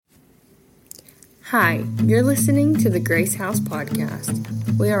Hi, you're listening to the Grace House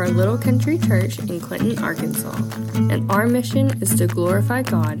Podcast. We are a little country church in Clinton, Arkansas, and our mission is to glorify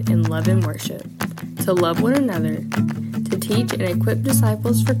God in love and worship, to love one another, to teach and equip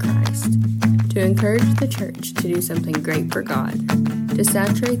disciples for Christ, to encourage the church to do something great for God, to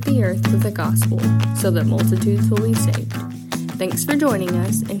saturate the earth with the gospel so that multitudes will be saved. Thanks for joining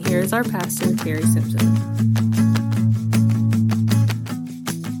us, and here's our pastor, Terry Simpson.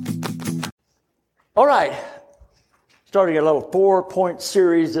 All right, starting a little 4-point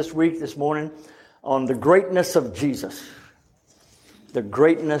series this morning on the greatness of Jesus. The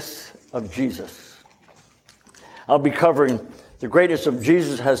greatness of Jesus. I'll be covering the greatness of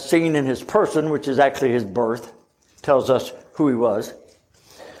Jesus as seen in his person, which is actually his birth. Tells us who he was.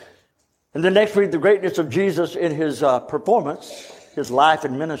 And then next week, the greatness of Jesus in his performance, his life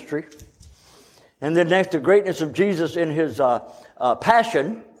and ministry. And then next, the greatness of Jesus in his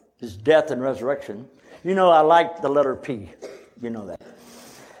passion, his death and resurrection. You know, I like the letter P. You know that.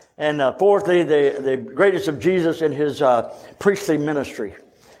 And fourthly, the greatness of Jesus in his priestly ministry.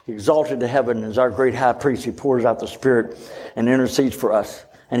 He exalted to heaven as our great high priest. He pours out the Spirit and intercedes for us.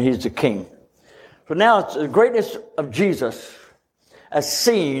 And he's the King. So now it's the greatness of Jesus as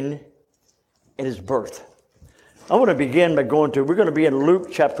seen in his birth. I want to begin by we're going to be in Luke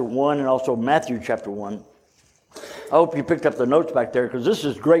chapter 1 and also Matthew chapter 1. I hope you picked up the notes back there because this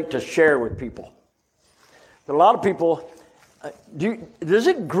is great to share with people. A lot of people, does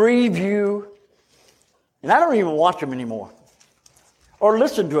it grieve you? And I don't even watch them anymore or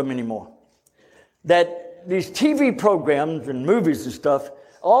listen to them anymore. That these TV programs and movies and stuff,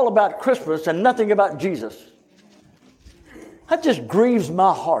 all about Christmas and nothing about Jesus. That just grieves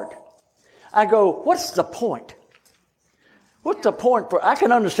my heart. I go, what's the point? What's the point I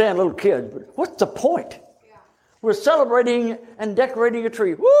can understand little kids, but what's the point? We're celebrating and decorating a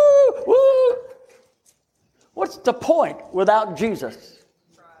tree. Woo! Woo! What's the point without Jesus?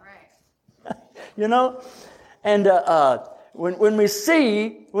 Right. You know? And when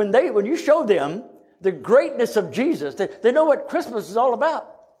you show them the greatness of Jesus, they know what Christmas is all about.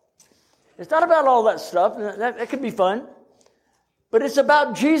 It's not about all that stuff. That can be fun. But it's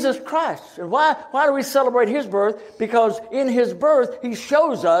about Jesus Christ. And why do we celebrate his birth? Because in his birth, he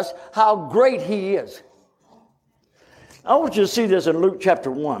shows us how great he is. I want you to see this in Luke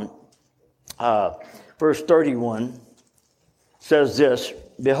chapter 1, verse 31. Says this,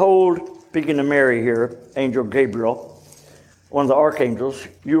 behold, speaking to Mary here, angel Gabriel, one of the archangels,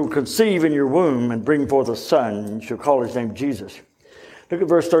 you will conceive in your womb and bring forth a son, and you shall call his name Jesus. Look at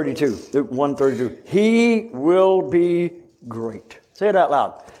verse 32, Luke 1:32. He will be great. Say it out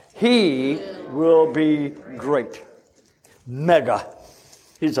loud. He will be great. Mega.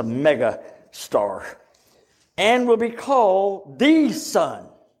 He's a mega star. And will be called the Son.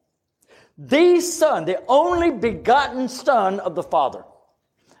 The Son, the only begotten Son of the Father.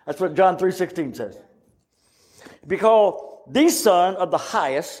 That's what John 3:16 says. Be called the Son of the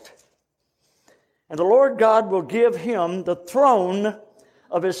Highest. And the Lord God will give him the throne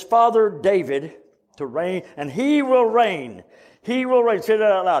of his father David to reign. And he will reign. He will reign. Say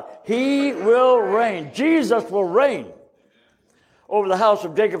that out loud. He will reign. Jesus will reign over the house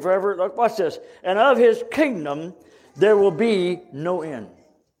of Jacob forever. Look, watch this. And of his kingdom there will be no end.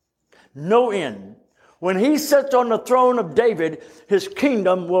 No end. When he sits on the throne of David, his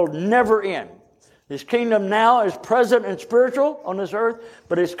kingdom will never end. His kingdom now is present and spiritual on this earth,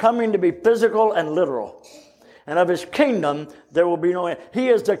 but it's coming to be physical and literal. And of his kingdom there will be no end. He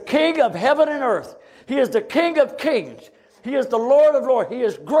is the King of heaven and earth. He is the King of kings. He is the Lord of lords. He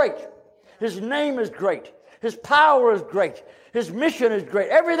is great. His name is great. His power is great. His mission is great.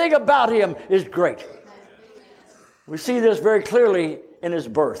 Everything about him is great. We see this very clearly in his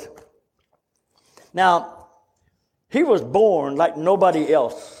birth. Now, he was born like nobody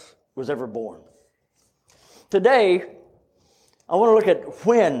else was ever born. Today, I want to look at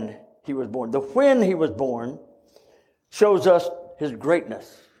when he was born. The when he was born shows us his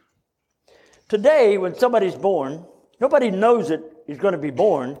greatness. Today, when somebody's born, nobody knows that he's going to be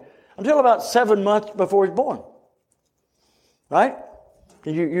born until about 7 months before he's born. Right?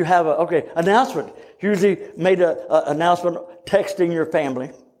 You have announcement. Usually made an announcement texting your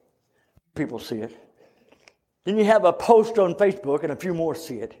family. People see it. Then you have a post on Facebook and a few more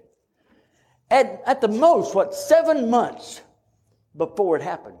see it. At the most, 7 months before it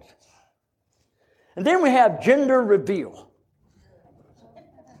happens. And then we have gender reveal.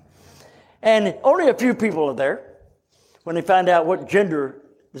 And only a few people are there when they find out what gender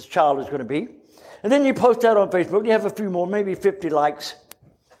this child is going to be. And then you post that on Facebook. You have a few more, maybe 50 likes.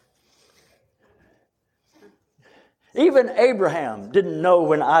 Even Abraham didn't know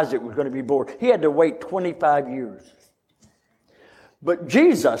when Isaac was going to be born. He had to wait 25 years. But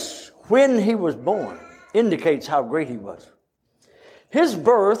Jesus, when he was born, indicates how great he was. His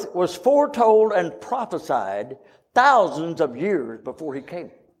birth was foretold and prophesied thousands of years before he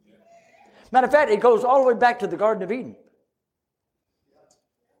came. Matter of fact, it goes all the way back to the Garden of Eden.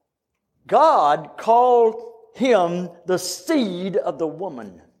 God called him the seed of the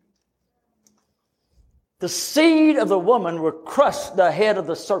woman. The seed of the woman would crush the head of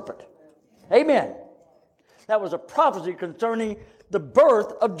the serpent. Amen. That was a prophecy concerning the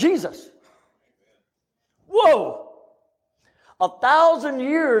birth of Jesus. Whoa! 1,000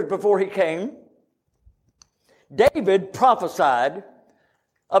 years before he came, David prophesied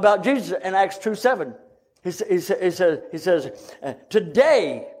about Jesus in Acts 2:7. He says,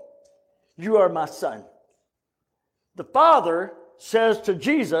 today you are my son. The Father says to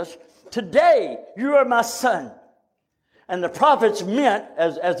Jesus, today you are my son. And the prophets meant,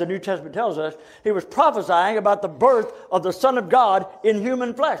 as the New Testament tells us, he was prophesying about the birth of the Son of God in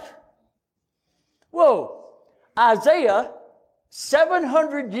human flesh. Whoa! Isaiah,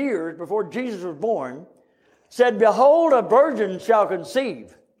 700 years before Jesus was born, said, behold, a virgin shall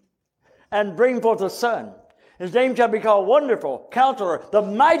conceive and bring forth a son. His name shall be called Wonderful, Counselor, the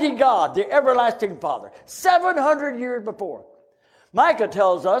Mighty God, the Everlasting Father. 700 years before. Micah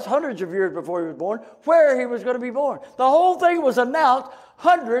tells us, hundreds of years before he was born, where he was going to be born. The whole thing was announced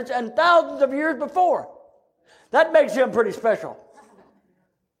hundreds and thousands of years before. That makes him pretty special.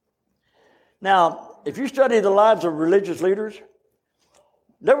 Now, if you study the lives of religious leaders,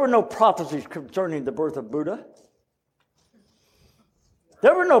 there were no prophecies concerning the birth of Buddha.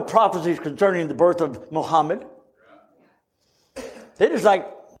 There were no prophecies concerning the birth of Muhammad. They just like,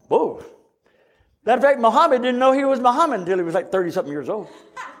 whoa. Matter of fact, Muhammad didn't know he was Muhammad until he was like 30-something years old.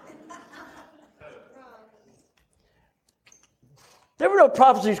 There were no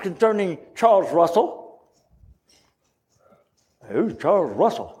prophecies concerning Charles Russell. Who's Charles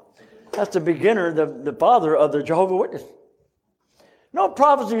Russell? That's the beginner, the father of the Jehovah's Witnesses. No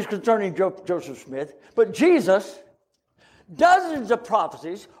prophecies concerning Joseph Smith, but Jesus, dozens of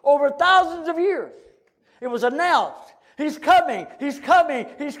prophecies over thousands of years. It was announced. He's coming. He's coming.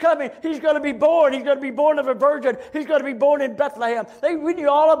 He's coming. He's going to be born. He's going to be born of a virgin. He's going to be born in Bethlehem. We knew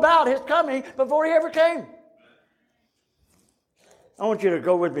all about his coming before he ever came. I want you to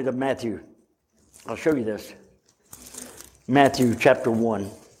go with me to Matthew. I'll show you this. Matthew chapter 1.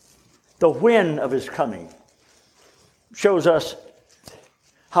 The when of his coming shows us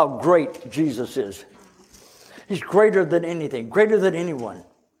how great Jesus is. He's greater than anything, greater than anyone.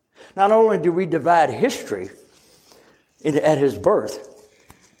 Not only do we divide history at his birth,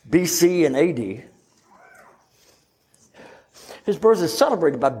 BC and AD, his birth is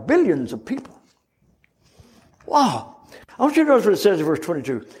celebrated by billions of people. Wow. I want you to notice what it says in verse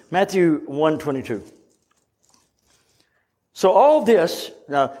 22. Matthew 1:22. So all this,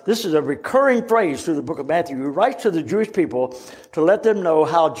 now this is a recurring phrase through the book of Matthew. He writes to the Jewish people to let them know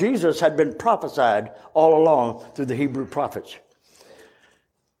how Jesus had been prophesied all along through the Hebrew prophets.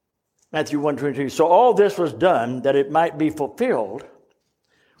 Matthew 1:22. So all this was done that it might be fulfilled,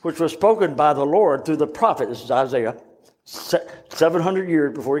 which was spoken by the Lord through the prophet, this is Isaiah, 700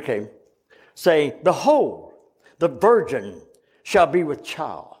 years before he came, saying, behold, the virgin shall be with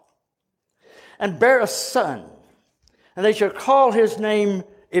child, and bear a son, and they shall call his name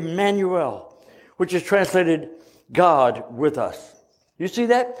Emmanuel, which is translated God with us. You see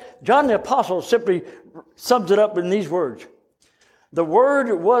that? John the Apostle simply sums it up in these words. The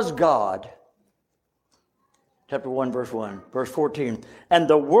Word was God. Chapter 1, verse 1, verse 14. And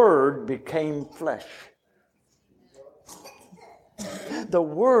the Word became flesh. The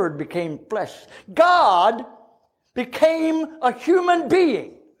Word became flesh. God became a human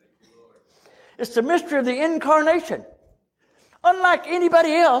being. It's the mystery of the incarnation. Unlike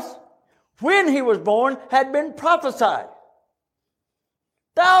anybody else, when he was born, had been prophesied.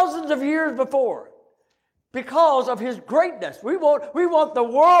 Thousands of years before. Because of his greatness. We want the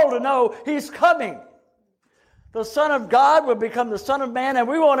world to know he's coming. The Son of God will become the Son of Man, and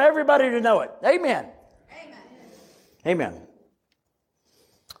we want everybody to know it. Amen. Amen. Amen.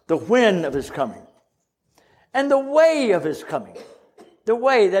 The when of his coming. And the way of his coming. The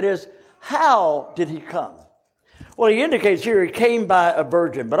way, that is, how did he come? Well, he indicates here he came by a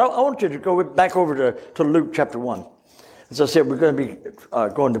virgin. But I want you to go back over to Luke chapter 1. As I said, we're going to be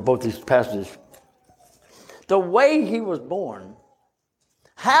going to both these passages. The way he was born,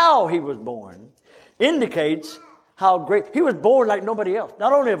 how he was born, indicates how great. He was born like nobody else,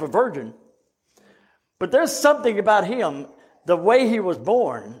 not only of a virgin, but there's something about him, the way he was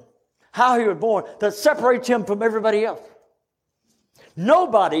born, how he was born, that separates him from everybody else.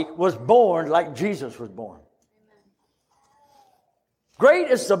 Nobody was born like Jesus was born. Great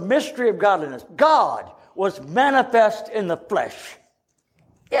is the mystery of godliness. God was manifest in the flesh.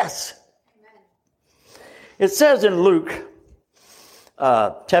 Yes. It says in Luke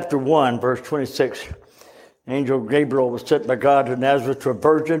chapter 1, verse 26, Angel Gabriel was sent by God to Nazareth to a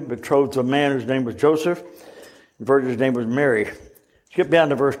virgin, betrothed to a man whose name was Joseph. The virgin's name was Mary. Skip down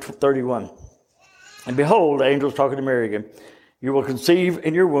to verse 31. And behold, the angel's talking to Mary again. You will conceive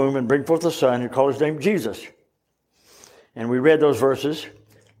in your womb and bring forth a son and call his name Jesus. And we read those verses.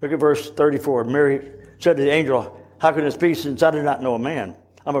 Look at verse 34. Mary said to the angel, how can this be since I do not know a man?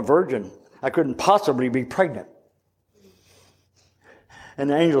 I'm a virgin. I couldn't possibly be pregnant. And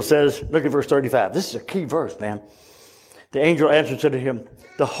the angel says, look at verse 35. This is a key verse, man. The angel answered and said to him,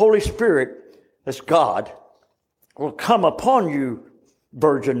 the Holy Spirit, that's God, will come upon you,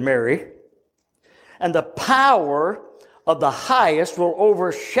 Virgin Mary, and the power of the highest will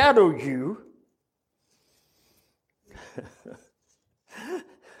overshadow you.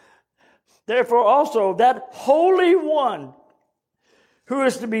 Therefore also that Holy One who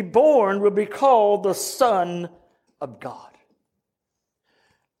is to be born will be called the Son of God.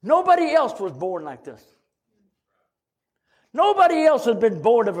 Nobody else was born like this. Nobody else has been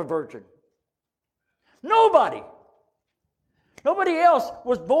born of a virgin. Nobody. Nobody else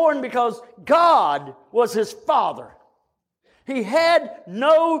was born because God was his father. He had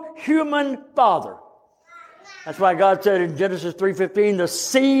no human father. That's why God said in Genesis 3:15, the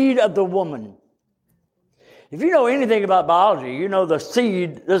seed of the woman. If you know anything about biology, you know the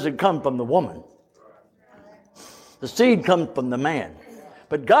seed doesn't come from the woman. The seed comes from the man.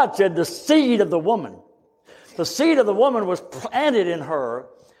 But God said the seed of the woman. The seed of the woman was planted in her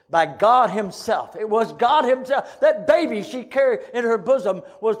by God himself. It was God himself. That baby she carried in her bosom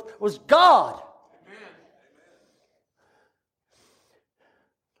was God.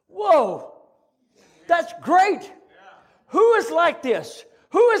 Whoa, that's great. Who is like this?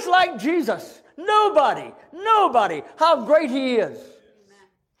 Who is like Jesus? Nobody. Nobody. How great he is.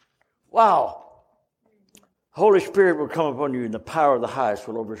 Wow. Holy Spirit will come upon you and the power of the highest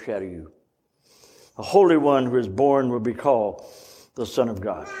will overshadow you. The Holy One who is born will be called the Son of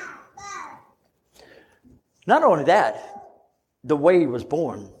God. Not only that, the way he was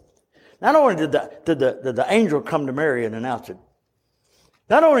born. Not only did the angel come to Mary and announce it.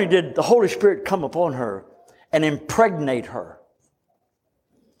 Not only did the Holy Spirit come upon her and impregnate her,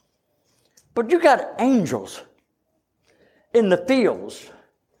 but you got angels in the fields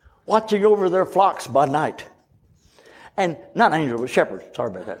watching over their flocks by night. And not angels, but shepherds.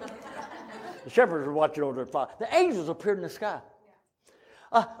 Sorry about that. The shepherds were watching over their flocks. The angels appeared in the sky.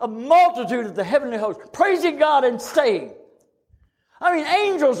 A multitude of the heavenly host praising God and saying. I mean,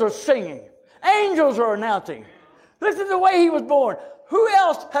 angels are singing. Angels are announcing. Listen to the way he was born. Who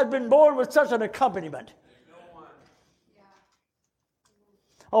else has been born with such an accompaniment?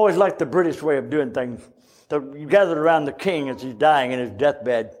 I always liked the British way of doing things. You gathered around the king as he's dying in his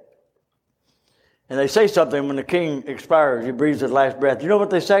deathbed. And they say something when the king expires. He breathes his last breath. You know what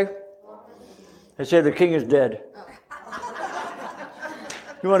they say? They say the king is dead.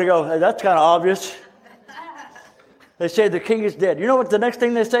 You want to go, hey, that's kind of obvious. They say the king is dead. You know what the next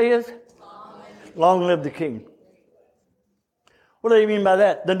thing they say is? Long live the king. What do they mean by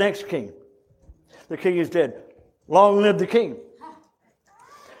that? The next king. The king is dead. Long live the king.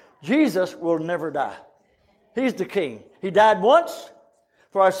 Jesus will never die. He's the king. He died once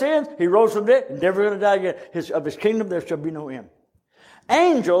for our sins. He rose from the dead and never going to die again. Of his kingdom there shall be no end.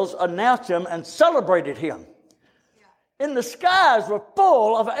 Angels announced him and celebrated him. In the skies were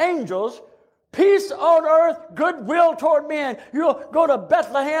full of angels. Peace on earth, goodwill toward men. You'll go to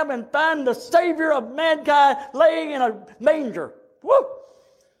Bethlehem and find the Savior of mankind laying in a manger. Woo!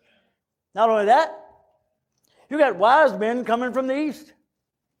 Not only that, you got wise men coming from the east.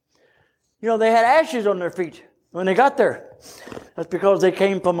 You know, they had ashes on their feet when they got there. That's because they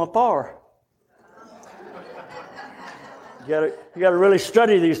came from afar. You got to really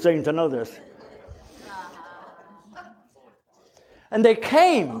study these things to know this. And they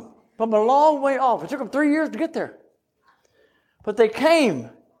came from a long way off. It took them 3 years to get there. But they came.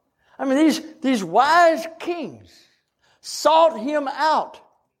 I mean, these wise kings sought him out.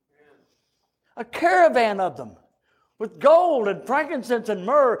 A caravan of them with gold and frankincense and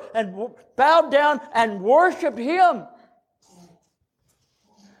myrrh and bowed down and worshiped him.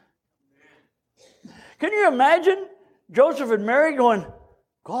 Can you imagine Joseph and Mary going,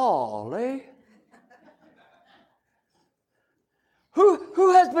 golly?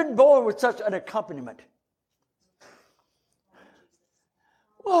 Who has been born with such an accompaniment?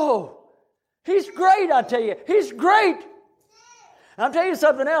 Whoa, He's great, I tell you. He's great. And I'll tell you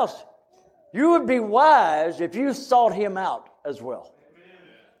something else. You would be wise if you sought him out as well.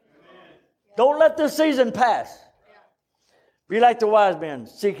 Don't let this season pass. Be like the wise men.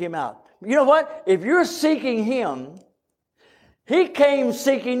 Seek him out. You know what? If you're seeking him, he came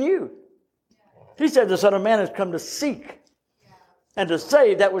seeking you. He said the Son of Man has come to seek and to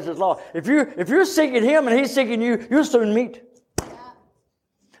save that which is lost. If you're seeking him and he's seeking you, you'll soon meet.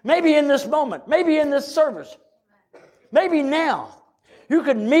 Maybe in this moment. Maybe in this service. Maybe now. You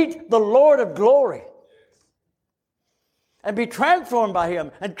could meet the Lord of glory and be transformed by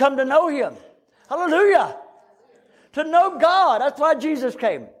him and come to know him. Hallelujah. To know God. That's why Jesus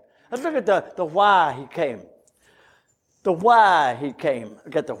came. Let's look at the why he came. The why he came.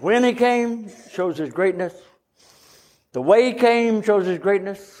 Look at the when he came, shows his greatness. The way he came shows his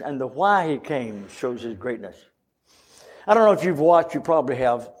greatness. And the why he came shows his greatness. I don't know if you've watched, you probably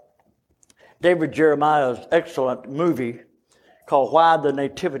have, David Jeremiah's excellent movie called Why the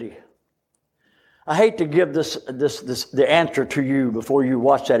Nativity. I hate to give the answer to you before you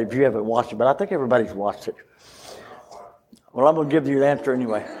watch that if you haven't watched it, but I think everybody's watched it. Well, I'm going to give you the answer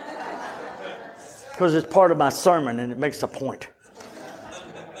anyway. Because it's part of my sermon and it makes a point.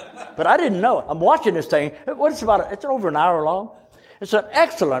 But I didn't know. I'm watching this thing. It's over an hour long. It's an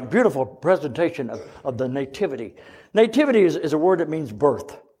excellent, beautiful presentation of the Nativity. Nativity is a word that means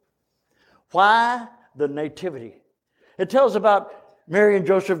birth. Why the Nativity? It tells about Mary and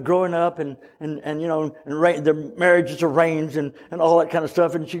Joseph growing up and their marriage is arranged and all that kind of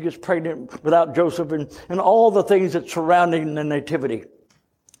stuff, and she gets pregnant without Joseph and all the things that surrounding the Nativity.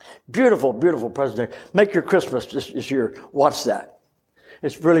 Beautiful, beautiful presentation. Make your Christmas this year. Watch that.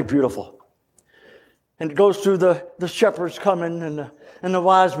 It's really beautiful. And it goes through the shepherds coming and the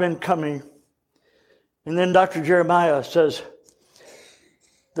wise men coming. And then Dr. Jeremiah says,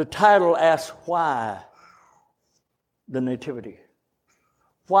 the title asks why the Nativity.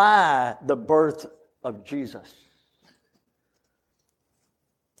 Why the birth of Jesus?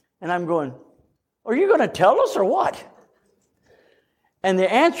 And I'm going, are you going to tell us or what? And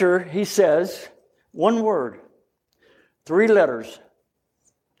the answer, he says, one word, 3 letters.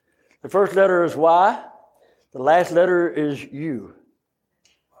 The first letter is why. The last letter is you.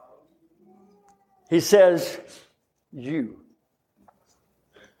 He says, you.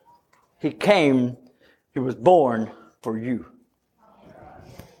 He came, he was born for you.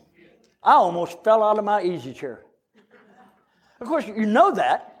 I almost fell out of my easy chair. Of course, you know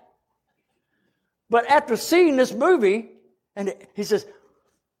that. But after seeing this movie, and he says,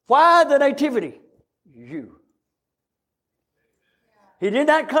 why the Nativity? You. He did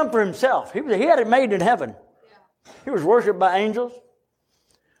not come for himself. He had it made in heaven. He was worshipped by angels.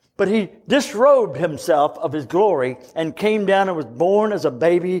 But he disrobed himself of his glory and came down and was born as a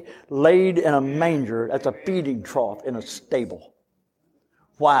baby laid in a manger. That's a feeding trough in a stable.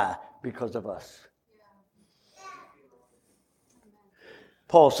 Why? Because of us.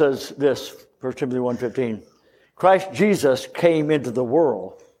 Paul says this, 1 Timothy 1:15. Christ Jesus came into the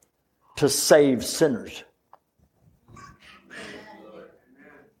world to save sinners.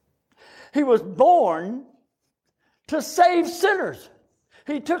 He was born to save sinners.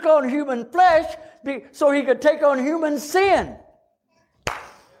 He took on human flesh so he could take on human sin.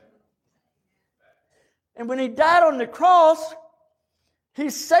 And when he died on the cross,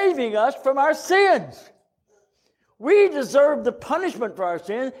 he's saving us from our sins. We deserve the punishment for our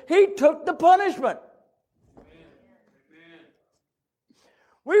sins. He took the punishment.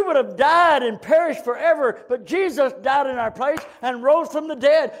 We would have died and perished forever, but Jesus died in our place and rose from the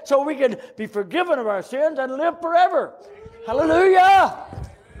dead so we could be forgiven of our sins and live forever. Hallelujah!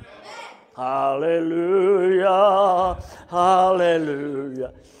 Hallelujah!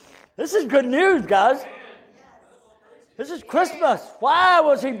 Hallelujah! This is good news, guys. This is Christmas. Why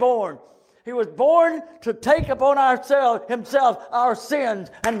was he born? He was born to take upon himself our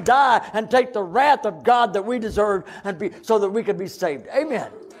sins and die and take the wrath of God that we deserve so that we could be saved. Amen.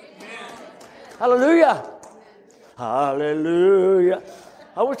 Amen. Hallelujah. Hallelujah.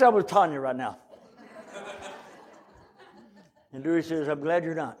 I wish I was Tanya right now. And Dewey says, I'm glad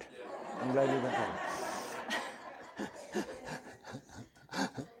you're not. I'm glad you're not.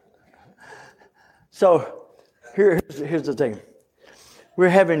 So here's the thing. We're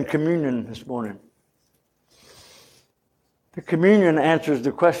having communion this morning. The communion answers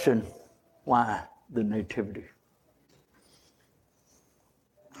the question, why the Nativity?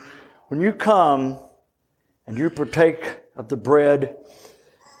 When you come and you partake of the bread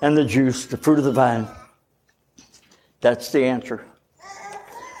and the juice, the fruit of the vine, that's the answer.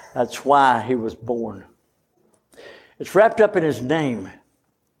 That's why he was born. It's wrapped up in his name.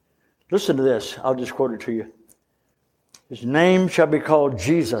 Listen to this. I'll just quote it to you. His name shall be called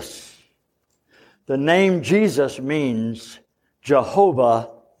Jesus. The name Jesus means Jehovah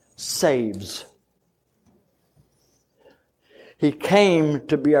saves. He came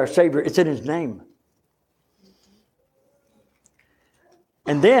to be our Savior. It's in His name.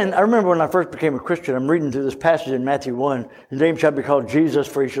 And then, I remember when I first became a Christian, I'm reading through this passage in Matthew 1. His name shall be called Jesus,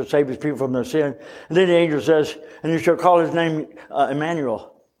 for He shall save His people from their sin. And then the angel says, and you shall call His name Emmanuel.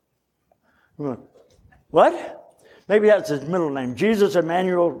 What? Maybe that's His middle name. Jesus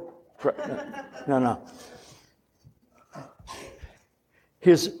Emmanuel. No.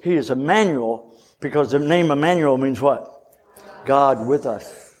 He is Emmanuel because the name Emmanuel means what? God with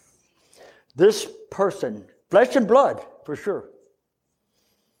us. This person, flesh and blood, for sure.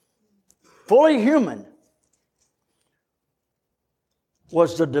 Fully human,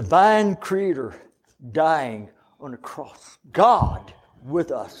 was the divine creator dying on the cross. God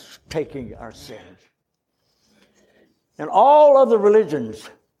with us, taking our sins. In all other religions,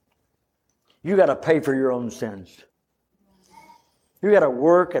 you got to pay for your own sins. You got to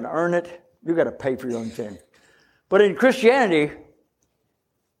work and earn it. You got to pay for your own sin. But in Christianity,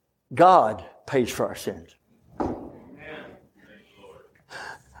 God pays for our sins.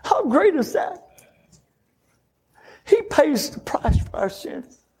 How great is that? He pays the price for our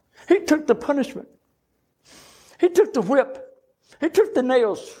sins. He took the punishment. He took the whip. He took the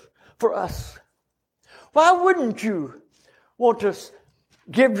nails for us. Why wouldn't you want to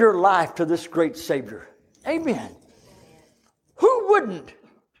give your life to this great Savior? Amen. Who wouldn't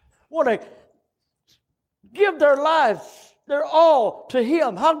want to give their lives, their all to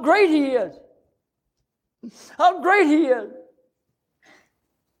Him? How great He is. How great He is.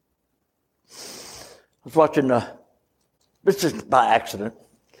 I was watching, this is by accident,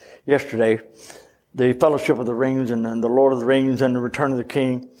 yesterday, the Fellowship of the Rings and the Lord of the Rings and the Return of the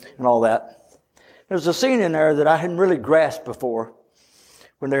King and all that. There's a scene in there that I hadn't really grasped before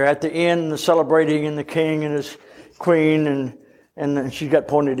when they're at the end celebrating and the king and his queen and she's got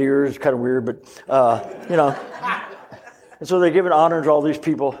pointed ears, kind of weird, but, you know. And so they're giving honor to all these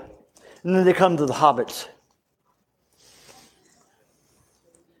people. And then they come to the hobbits.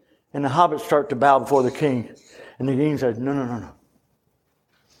 And the hobbits start to bow before the king. And the king says, no.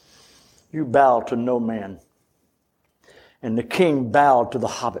 You bow to no man. And the king bowed to the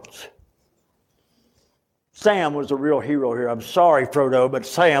hobbits. Sam was a real hero here. I'm sorry, Frodo, but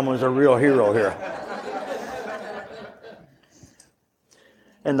Sam was a real hero here.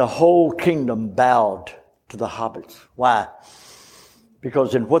 And the whole kingdom bowed to the hobbits. Why?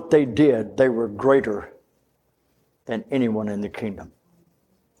 Because in what they did, they were greater than anyone in the kingdom.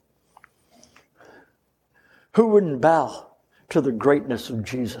 Who wouldn't bow to the greatness of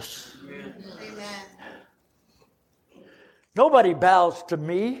Jesus? Amen. Nobody bows to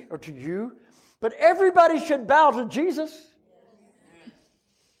me or to you, but everybody should bow to Jesus.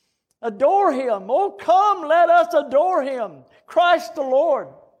 Adore Him. Oh, come, let us adore Him. Christ the Lord.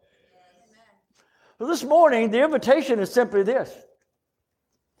 Well, this morning, the invitation is simply this.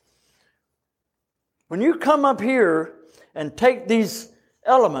 When you come up here and take these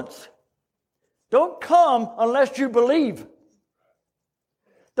elements, don't come unless you believe.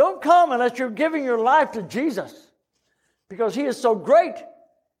 Don't come unless you're giving your life to Jesus. Because He is so great.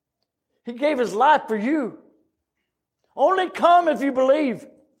 He gave His life for you. Only come if you believe.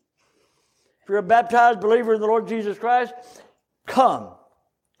 If you're a baptized believer in the Lord Jesus Christ, come.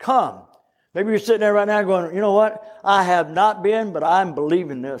 Come. Maybe you're sitting there right now going, you know what? I have not been, but I'm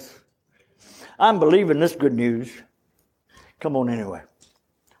believing this. I'm believing this good news. Come on anyway.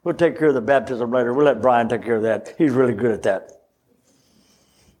 We'll take care of the baptism later. We'll let Brian take care of that. He's really good at that.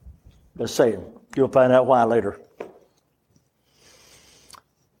 Just saying. You'll find out why later.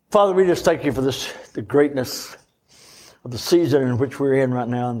 Father, we just thank You for this, the greatness of the season in which we're in right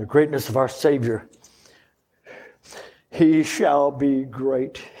now and the greatness of our Savior. He shall be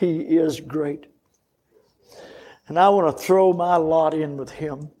great. He is great. And I want to throw my lot in with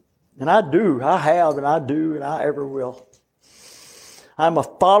Him. And I do. I have and I do and I ever will. I'm a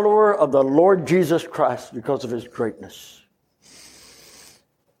follower of the Lord Jesus Christ because of His greatness.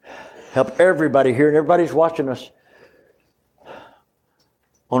 Help everybody here, and everybody's watching us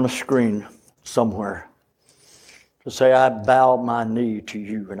on a screen somewhere, to say, I bow my knee to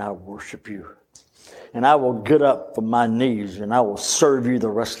You and I worship You. And I will get up from my knees and I will serve You the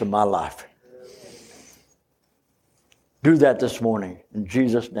rest of my life. Do that this morning. In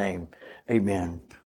Jesus' name, amen.